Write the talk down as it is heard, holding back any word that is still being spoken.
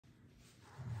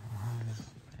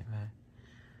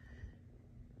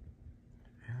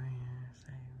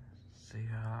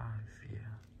Philadelphia.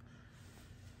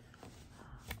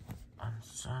 On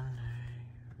Sunday,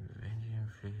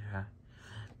 Vincent had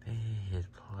his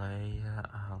play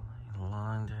a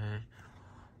long day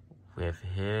with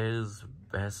his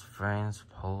best friends.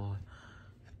 Paul,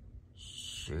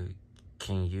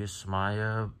 can you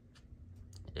smile?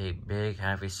 A big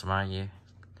happy smile.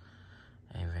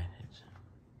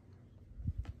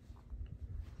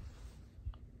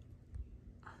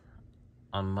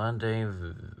 On Monday,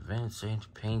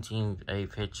 Vincent painting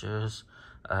pictures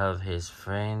of his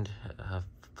friend,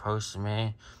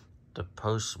 postman. The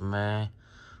postman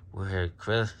with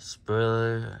Chris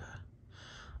Spiller.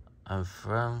 And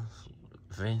from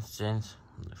Vincent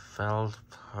felt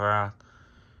proud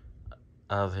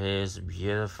of his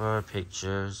beautiful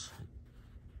pictures.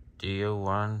 Do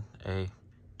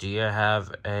you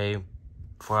have a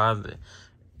problem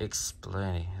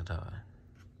explaining it?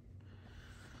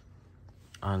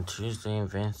 On Tuesday,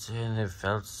 Vincent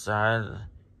felt sad.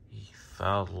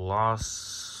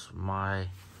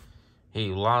 He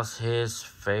lost his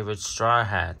favorite straw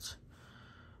hat.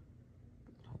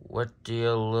 What do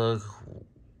you look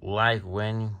like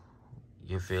when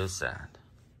you feel sad?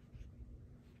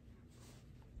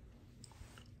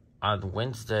 On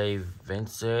Wednesday,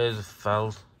 Vincent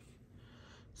felt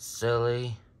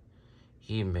silly.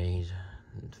 He made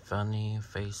funny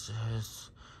faces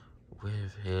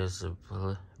with his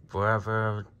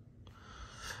brother.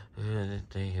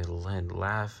 They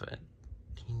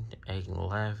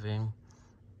laughing.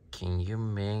 Can you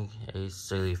make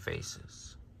silly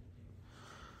faces?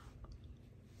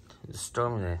 The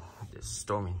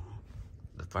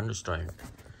thunderstorm.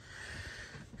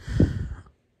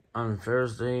 On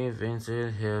Thursday,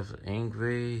 Vincent was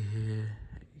angry.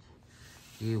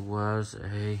 He wants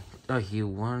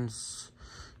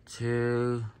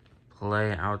to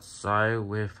play outside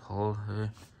with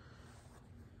her,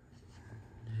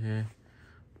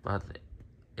 but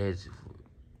it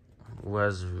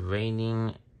was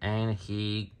raining and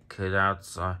he could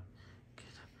outside.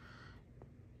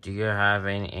 Do you have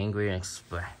any angry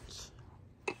expressions?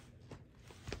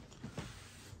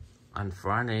 On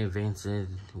Friday, Vincent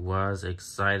was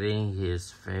exciting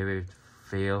his favorite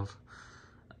field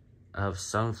of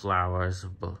sunflowers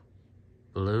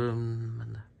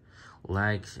bloomed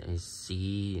like a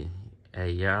sea. A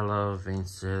yellow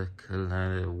Vincent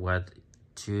could what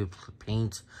to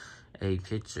paint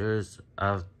pictures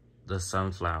of the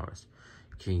sunflowers.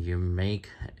 Can you make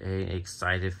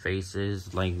excited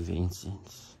faces like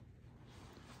Vincent's?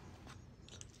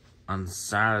 On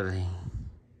Saturday,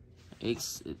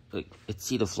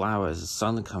 see the flowers, the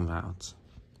sun come out.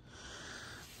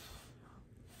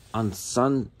 On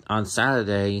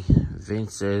Saturday,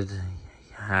 Vincent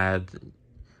had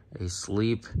a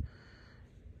sleep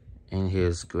in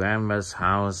his grandma's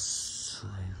house.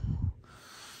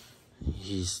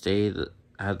 He stayed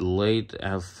at late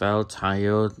and felt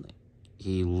tired.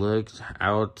 He looked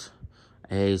out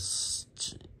the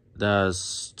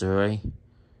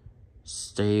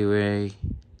stairway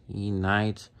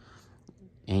night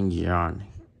and yawned.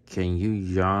 Can you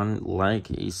yawn like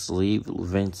a sleep,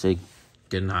 Vincent?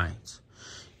 Good night.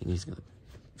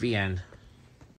 The end.